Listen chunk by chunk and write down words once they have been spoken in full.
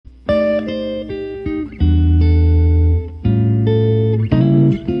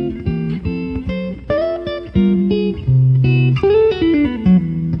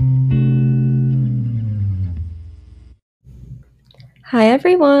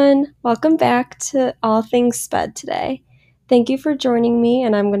everyone. Welcome back to All Things SPED today. Thank you for joining me,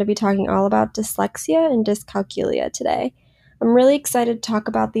 and I'm going to be talking all about dyslexia and dyscalculia today. I'm really excited to talk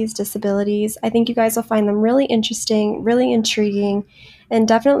about these disabilities. I think you guys will find them really interesting, really intriguing, and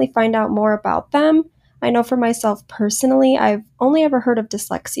definitely find out more about them. I know for myself personally, I've only ever heard of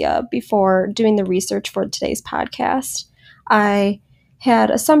dyslexia before doing the research for today's podcast. I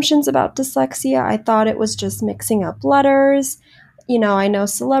had assumptions about dyslexia. I thought it was just mixing up letters. I know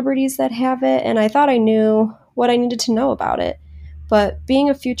celebrities that have it, and I thought I knew what I needed to know about it. But being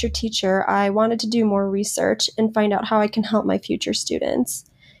a future teacher, I wanted to do more research and find out how I can help my future students.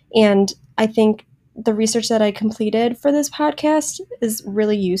 And I think the research that I completed for this podcast is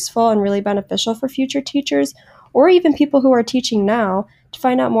really useful and really beneficial for future teachers or even people who are teaching now to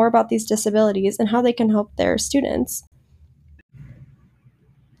find out more about these disabilities and how they can help their students.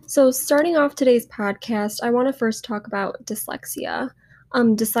 So, starting off today's podcast, I want to first talk about dyslexia.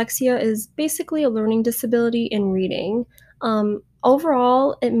 Dyslexia is basically a learning disability in reading.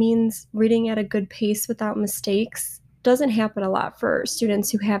 Overall, it means reading at a good pace without mistakes. Doesn't happen a lot for students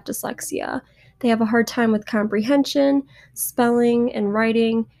who have dyslexia. They have a hard time with comprehension, spelling, and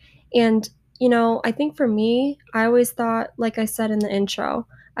writing. And, I think for me, I always thought, like I said in the intro,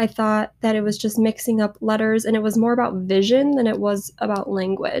 I thought that it was just mixing up letters and it was more about vision than it was about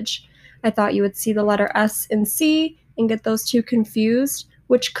language. I thought you would see the letter S and C and get those two confused,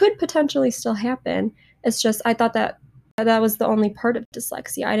 which could potentially still happen. It's just I thought that was the only part of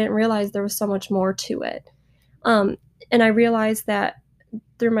dyslexia. I didn't realize there was so much more to it. And I realized that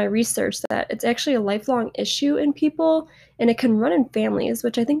through my research that it's actually a lifelong issue in people and it can run in families,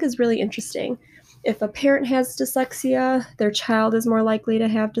 which I think is really interesting. If a parent has dyslexia, their child is more likely to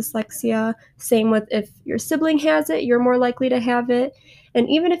have dyslexia. Same with if your sibling has it, you're more likely to have it. And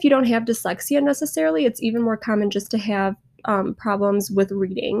even if you don't have dyslexia necessarily, it's even more common just to have problems with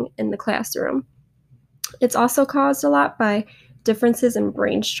reading in the classroom. It's also caused a lot by differences in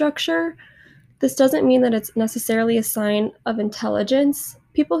brain structure. This doesn't mean that it's necessarily a sign of intelligence.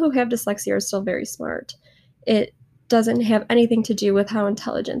 People who have dyslexia are still very smart. It doesn't have anything to do with how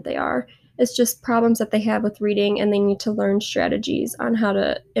intelligent they are. It's just problems that they have with reading, and they need to learn strategies on how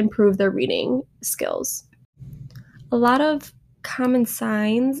to improve their reading skills. A lot of common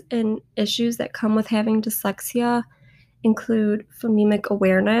signs and issues that come with having dyslexia include phonemic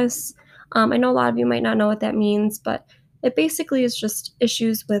awareness. I know a lot of you might not know what that means, but it basically is just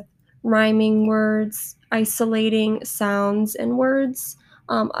issues with rhyming words, isolating sounds and words.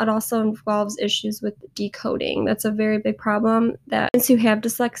 It also involves issues with decoding. That's a very big problem that students who have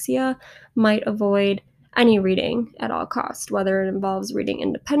dyslexia might avoid any reading at all costs, whether it involves reading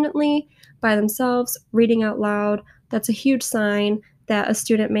independently, by themselves, reading out loud. That's a huge sign that a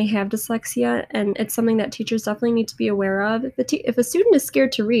student may have dyslexia, and it's something that teachers definitely need to be aware of. If a student is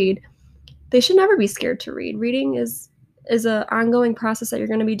scared to read, they should never be scared to read. Reading is an ongoing process that you're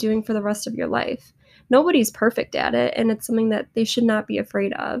going to be doing for the rest of your life. Nobody's perfect at it, and it's something that they should not be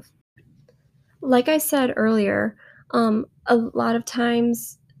afraid of. Like I said earlier, a lot of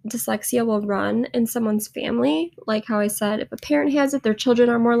times dyslexia will run in someone's family. Like how I said, if a parent has it, their children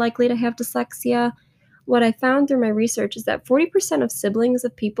are more likely to have dyslexia. What I found through my research is that 40% of siblings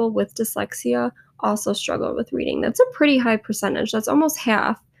of people with dyslexia also struggle with reading. That's a pretty high percentage. That's almost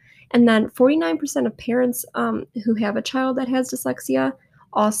half. And then 49% of parents who have a child that has dyslexia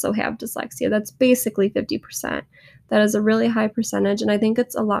also have dyslexia. That's basically 50%. That is a really high percentage, and I think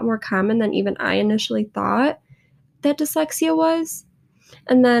it's a lot more common than even I initially thought that dyslexia was.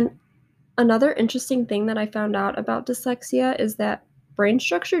 And then another interesting thing that I found out about dyslexia is that brain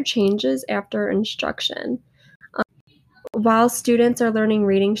structure changes after instruction. While students are learning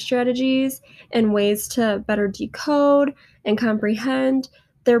reading strategies and ways to better decode and comprehend,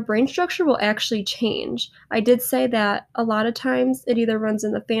 their brain structure will actually change. I did say that a lot of times it either runs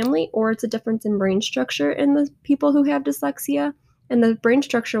in the family or it's a difference in brain structure in the people who have dyslexia, and the brain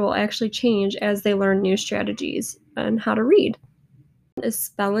structure will actually change as they learn new strategies on how to read.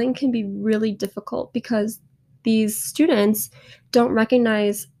 Spelling can be really difficult because these students don't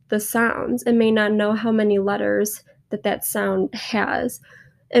recognize the sounds and may not know how many letters that sound has.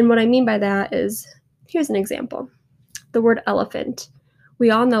 And what I mean by that is, here's an example. The word elephant. We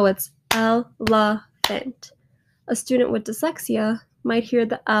all know it's elephant. A student with dyslexia might hear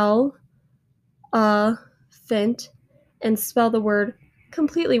the L, fint, and spell the word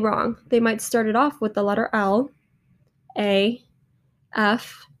completely wrong. They might start it off with the letter L, A,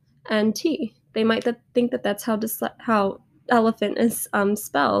 F, and T. They might think that that's how elephant is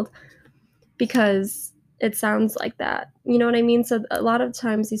spelled because it sounds like that. You know what I mean? So a lot of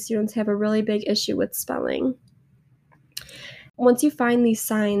times these students have a really big issue with spelling. once you find these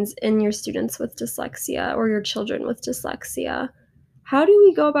signs in your students with dyslexia or your children with dyslexia, how do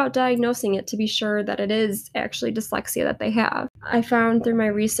we go about diagnosing it to be sure that it is actually dyslexia that they have? I found through my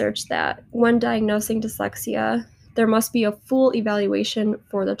research that when diagnosing dyslexia, there must be a full evaluation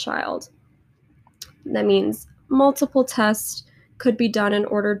for the child. That means multiple tests could be done in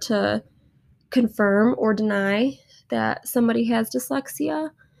order to confirm or deny that somebody has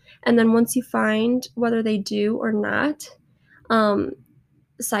dyslexia. And then once you find whether they do or not,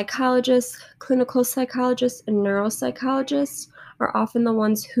 psychologists, clinical psychologists, and neuropsychologists are often the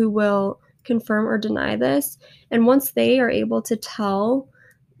ones who will confirm or deny this. And once they are able to tell,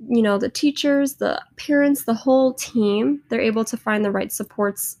 the teachers, the parents, the whole team, they're able to find the right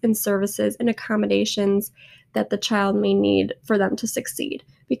supports and services and accommodations that the child may need for them to succeed.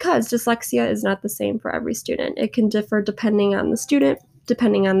 Because dyslexia is not the same for every student. It can differ depending on the student,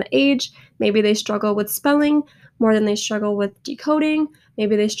 depending on the age. Maybe they struggle with spelling more than they struggle with decoding.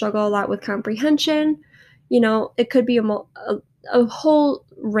 Maybe they struggle a lot with comprehension. It could be a whole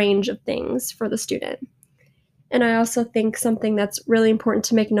range of things for the student. And I also think something that's really important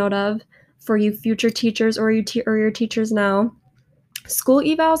to make note of for you future teachers or your teachers now, school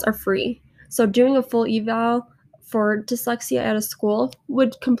evals are free. So doing a full eval for dyslexia at a school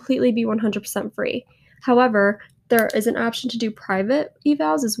would completely be 100% free. However, there is an option to do private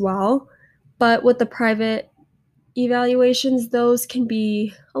evals as well, but with the private evaluations, those can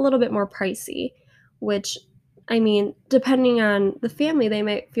be a little bit more pricey, which, depending on the family, they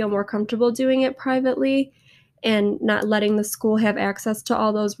might feel more comfortable doing it privately and not letting the school have access to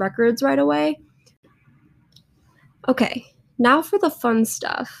all those records right away. Okay, now for the fun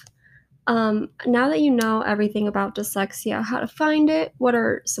stuff. Now that you know everything about dyslexia, how to find it, what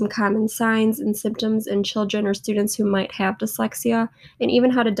are some common signs and symptoms in children or students who might have dyslexia, and even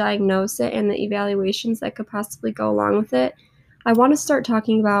how to diagnose it and the evaluations that could possibly go along with it, I want to start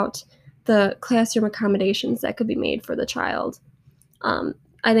talking about the classroom accommodations that could be made for the child.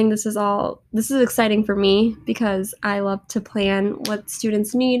 I think this is exciting for me because I love to plan what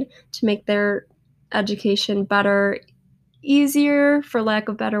students need to make their education better, easier, for lack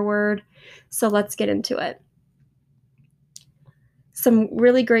of a better word. So let's get into it. Some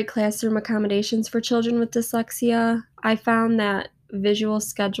really great classroom accommodations for children with dyslexia. I found that visual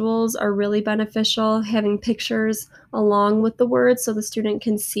schedules are really beneficial, having pictures along with the words so the student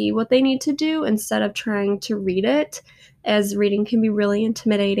can see what they need to do instead of trying to read it, as reading can be really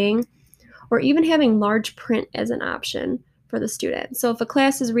intimidating, or even having large print as an option for the student. So if a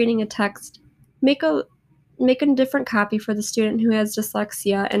class is reading a text, make a different copy for the student who has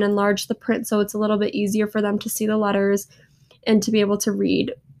dyslexia and enlarge the print so it's a little bit easier for them to see the letters and to be able to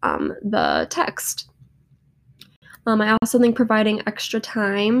read the text. I also think providing extra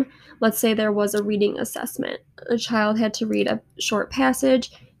time, let's say there was a reading assessment. A child had to read a short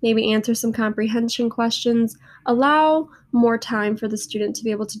passage, maybe answer some comprehension questions, allow more time for the student to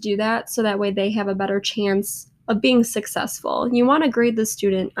be able to do that so that way they have a better chance of being successful. You want to grade the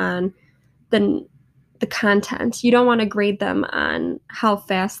student on the content. You don't want to grade them on how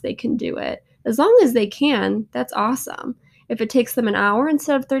fast they can do it. As long as they can, that's awesome. If it takes them an hour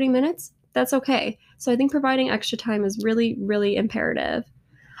instead of 30 minutes, that's okay. So I think providing extra time is really, really imperative.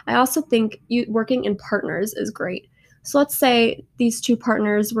 I also think working in partners is great. So let's say these two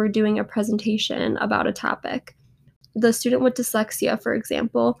partners were doing a presentation about a topic. The student with dyslexia, for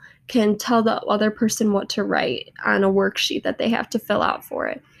example, can tell the other person what to write on a worksheet that they have to fill out for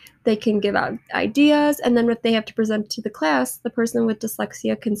it. They can give out ideas, and then if they have to present to the class, the person with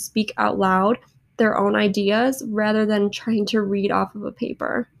dyslexia can speak out loud their own ideas rather than trying to read off of a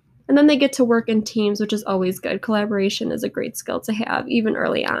paper. And then they get to work in teams, which is always good. Collaboration is a great skill to have, even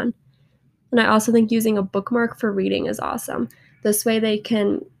early on. And I also think using a bookmark for reading is awesome. This way they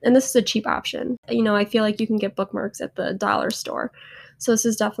can, and this is a cheap option. I feel like you can get bookmarks at the dollar store. So this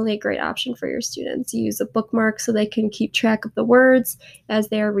is definitely a great option for your students. You use a bookmark so they can keep track of the words as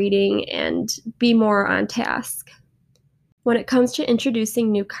they are reading and be more on task. When it comes to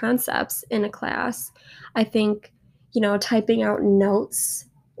introducing new concepts in a class, I think, typing out notes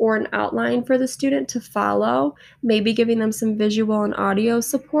or an outline for the student to follow, maybe giving them some visual and audio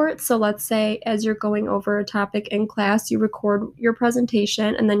support. So let's say as you're going over a topic in class, you record your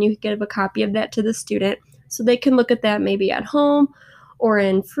presentation and then you give a copy of that to the student so they can look at that maybe at home or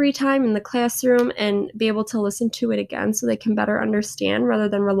in free time in the classroom and be able to listen to it again so they can better understand rather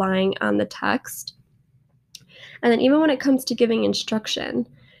than relying on the text. And then even when it comes to giving instruction,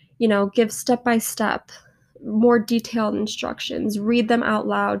 give step-by-step, more detailed instructions, read them out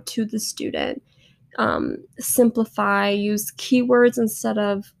loud to the student, simplify, use keywords instead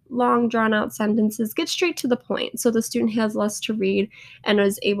of long drawn out sentences. Get straight to the point so the student has less to read and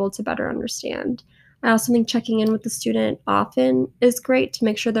is able to better understand. I also think checking in with the student often is great to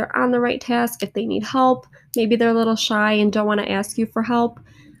make sure they're on the right task. If they need help, maybe they're a little shy and don't want to ask you for help,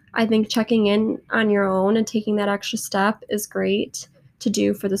 I think checking in on your own and taking that extra step is great to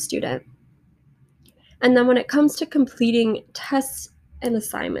do for the student. And then when it comes to completing tests and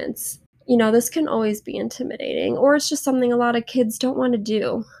assignments, this can always be intimidating, or it's just something a lot of kids don't want to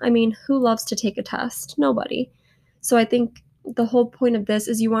do. I mean, who loves to take a test? Nobody. So I think the whole point of this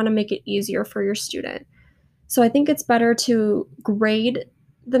is you want to make it easier for your student. So I think it's better to grade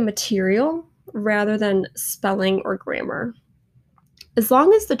the material rather than spelling or grammar. As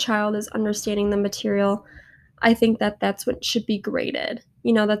long as the child is understanding the material, I think that that's what should be graded.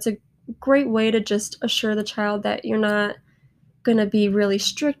 That's a great way to just assure the child that you're not going to be really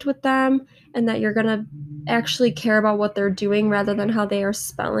strict with them and that you're going to actually care about what they're doing rather than how they are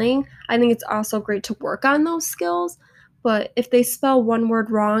spelling. I think it's also great to work on those skills, but if they spell one word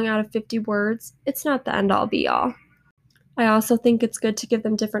wrong out of 50 words, it's not the end all be all. I also think it's good to give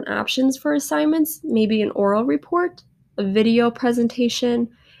them different options for assignments, maybe an oral report, a video presentation,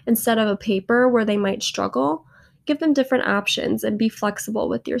 instead of a paper where they might struggle. Give them different options and be flexible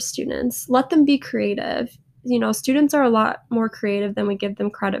with your students. Let them be creative. Students are a lot more creative than we give them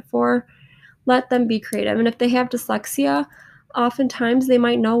credit for. Let them be creative. And if they have dyslexia, oftentimes they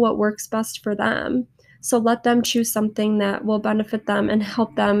might know what works best for them. So let them choose something that will benefit them and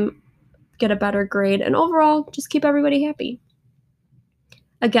help them get a better grade. And overall, just keep everybody happy.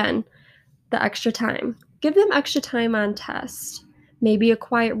 Again, the extra time. Give them extra time on tests. Maybe a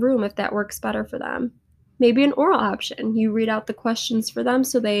quiet room if that works better for them. Maybe an oral option. You read out the questions for them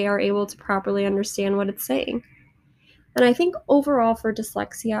so they are able to properly understand what it's saying. And I think overall for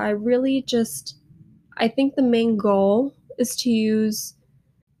dyslexia, I think the main goal is to use,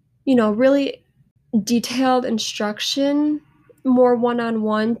 really detailed instruction, more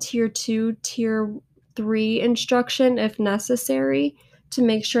one-on-one, tier 2, tier 3 instruction if necessary, to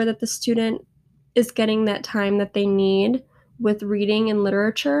make sure that the student is getting that time that they need with reading and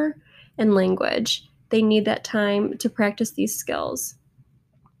literature and language. They need that time to practice these skills.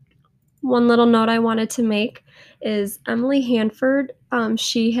 One little note I wanted to make is Emily Hanford.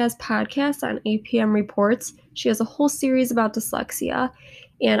 She has podcasts on APM Reports. She has a whole series about dyslexia,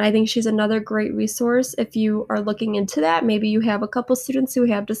 and I think she's another great resource if you are looking into that. Maybe you have a couple students who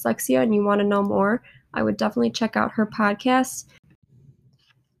have dyslexia and you want to know more. I would definitely check out her podcast.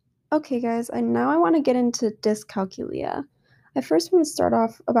 Okay, guys, and now I want to get into dyscalculia. I first want to start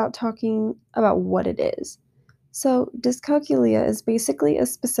off about talking about what it is. So, dyscalculia is basically a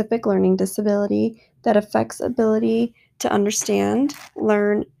specific learning disability that affects ability to understand,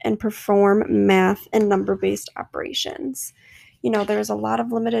 learn, and perform math and number-based operations. There's a lot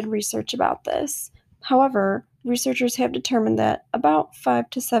of limited research about this. However, researchers have determined that about 5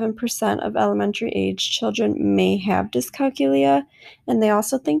 to 7% of elementary age children may have dyscalculia, and they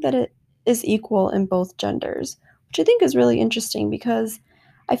also think that it is equal in both genders, which I think is really interesting because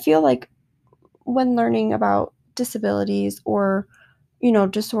I feel like when learning about disabilities or,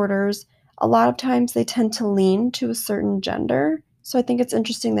 disorders, a lot of times they tend to lean to a certain gender. So I think it's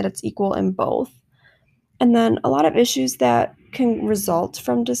interesting that it's equal in both. And then a lot of issues that can result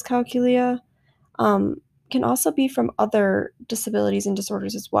from dyscalculia can also be from other disabilities and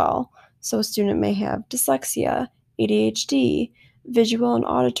disorders as well. So a student may have dyslexia, ADHD, visual and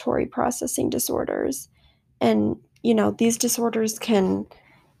auditory processing disorders. And, these disorders can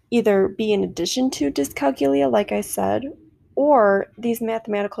either be in addition to dyscalculia, like I said, or these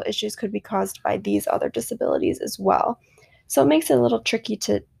mathematical issues could be caused by these other disabilities as well. So it makes it a little tricky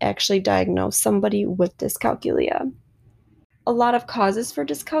to actually diagnose somebody with dyscalculia. A lot of causes for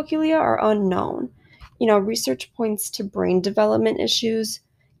dyscalculia are unknown. Research points to brain development issues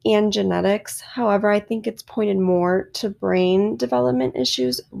and genetics. However, I think it's pointed more to brain development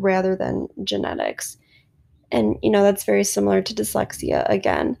issues rather than genetics. And, that's very similar to dyslexia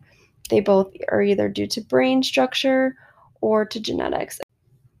again. They both are either due to brain structure or to genetics.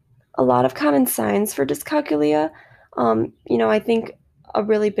 A lot of common signs for dyscalculia, I think a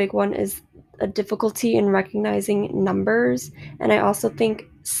really big one is a difficulty in recognizing numbers. And I also think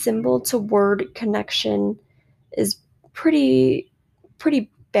symbol to word connection is pretty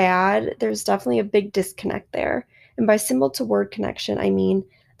bad. There's definitely a big disconnect there. And by symbol to word connection, I mean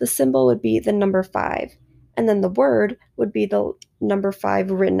the symbol would be the number 5. And then the word would be the number 5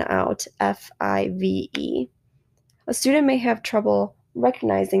 written out, F-I-V-E. A student may have trouble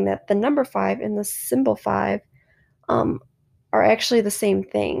recognizing that the number 5 and the symbol 5 are actually the same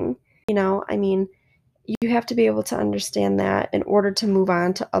thing. you have to be able to understand that in order to move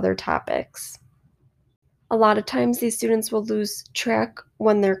on to other topics. A lot of times these students will lose track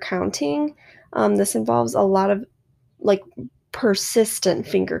when they're counting. This involves a lot of like persistent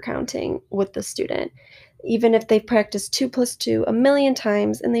finger counting with the student. Even if they've practiced 2 plus 2 a million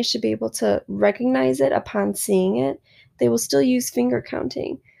times and they should be able to recognize it upon seeing it, they will still use finger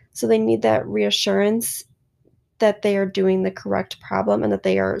counting. So they need that reassurance that they are doing the correct problem and that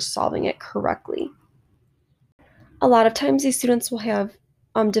they are solving it correctly. A lot of times these students will have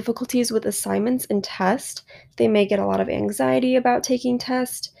difficulties with assignments and tests. They may get a lot of anxiety about taking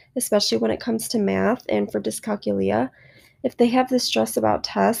tests, especially when it comes to math and for dyscalculia. If they have this stress about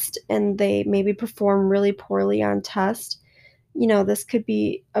tests and they maybe perform really poorly on test, this could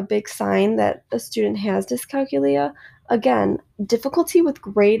be a big sign that a student has dyscalculia. Again, difficulty with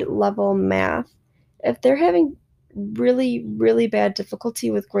grade level math. If they're having really, really bad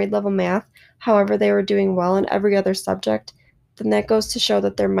difficulty with grade level math, however, they were doing well in every other subject, then that goes to show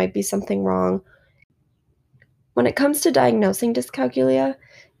that there might be something wrong. When it comes to diagnosing dyscalculia,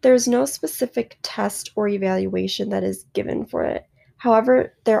 there's no specific test or evaluation that is given for it.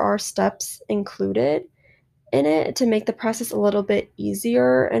 However, there are steps included in it to make the process a little bit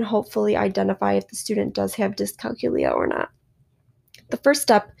easier and hopefully identify if the student does have dyscalculia or not. The first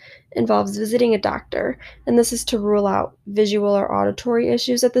step involves visiting a doctor, and this is to rule out visual or auditory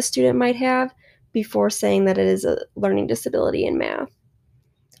issues that the student might have before saying that it is a learning disability in math.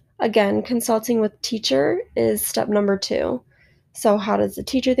 Again, consulting with teacher is step number 2. So how does the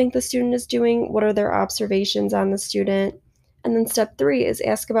teacher think the student is doing? What are their observations on the student? And then step 3 is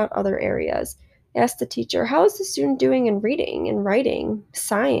ask about other areas. Ask the teacher, how is the student doing in reading and writing,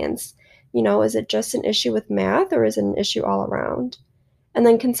 science? Is it just an issue with math or is it an issue all around? And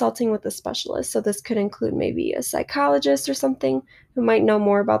then consulting with a specialist. So this could include maybe a psychologist or something who might know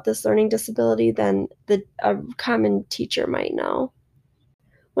more about this learning disability than a common teacher might know.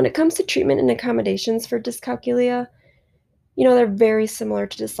 When it comes to treatment and accommodations for dyscalculia, they're very similar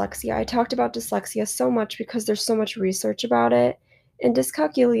to dyslexia. I talked about dyslexia so much because there's so much research about it. In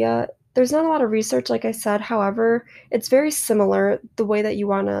dyscalculia, there's not a lot of research, like I said. However, it's very similar the way that you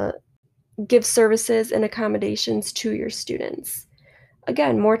want to give services and accommodations to your students.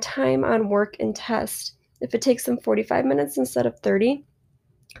 Again, more time on work and test. If it takes them 45 minutes instead of 30,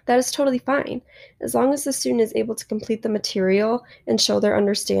 that is totally fine. As long as the student is able to complete the material and show their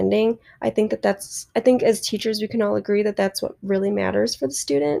understanding, I think as teachers we can all agree that that's what really matters for the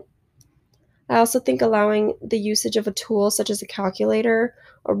student. I also think allowing the usage of a tool such as a calculator,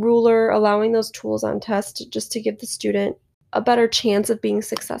 a ruler, allowing those tools on test just to give the student a better chance of being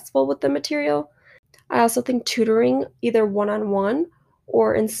successful with the material. I also think tutoring, either one-on-one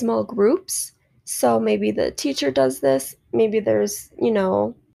or in small groups. So maybe the teacher does this, maybe there's,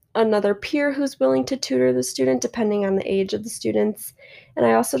 another peer who's willing to tutor the student depending on the age of the students. And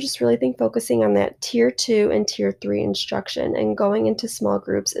I also just really think focusing on that tier 2 and tier 3 instruction and going into small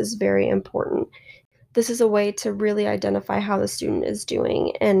groups is very important. This is a way to really identify how the student is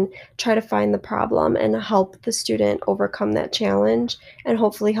doing and try to find the problem and help the student overcome that challenge and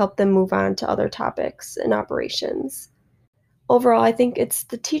hopefully help them move on to other topics and operations. Overall, I think it's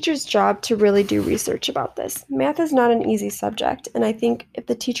the teacher's job to really do research about this. Math is not an easy subject, and I think if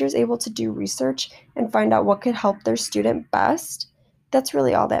the teacher is able to do research and find out what could help their student best, that's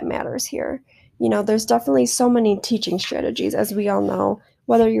really all that matters here. There's definitely so many teaching strategies, as we all know.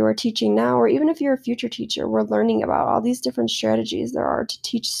 Whether you are teaching now or even if you're a future teacher, we're learning about all these different strategies there are to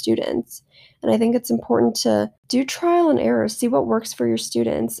teach students. And I think it's important to do trial and error, see what works for your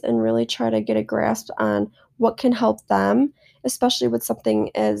students, and really try to get a grasp on what can help them, especially with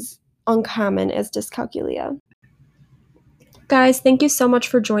something as uncommon as dyscalculia. Guys, thank you so much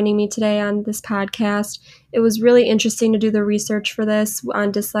for joining me today on this podcast. It was really interesting to do the research for this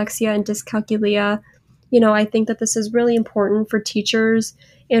on dyslexia and dyscalculia. I think that this is really important for teachers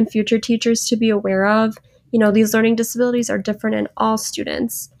and future teachers to be aware of. These learning disabilities are different in all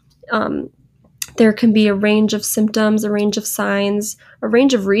students. There can be a range of symptoms, a range of signs, a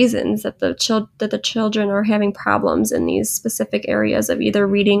range of reasons that the children are having problems in these specific areas of either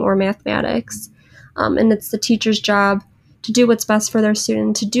reading or mathematics. And it's the teacher's job to do what's best for their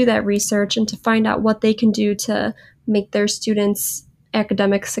student, to do that research and to find out what they can do to make their students'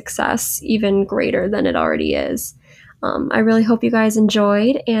 academic success even greater than it already is. I really hope you guys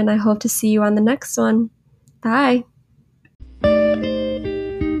enjoyed, and I hope to see you on the next one. Bye.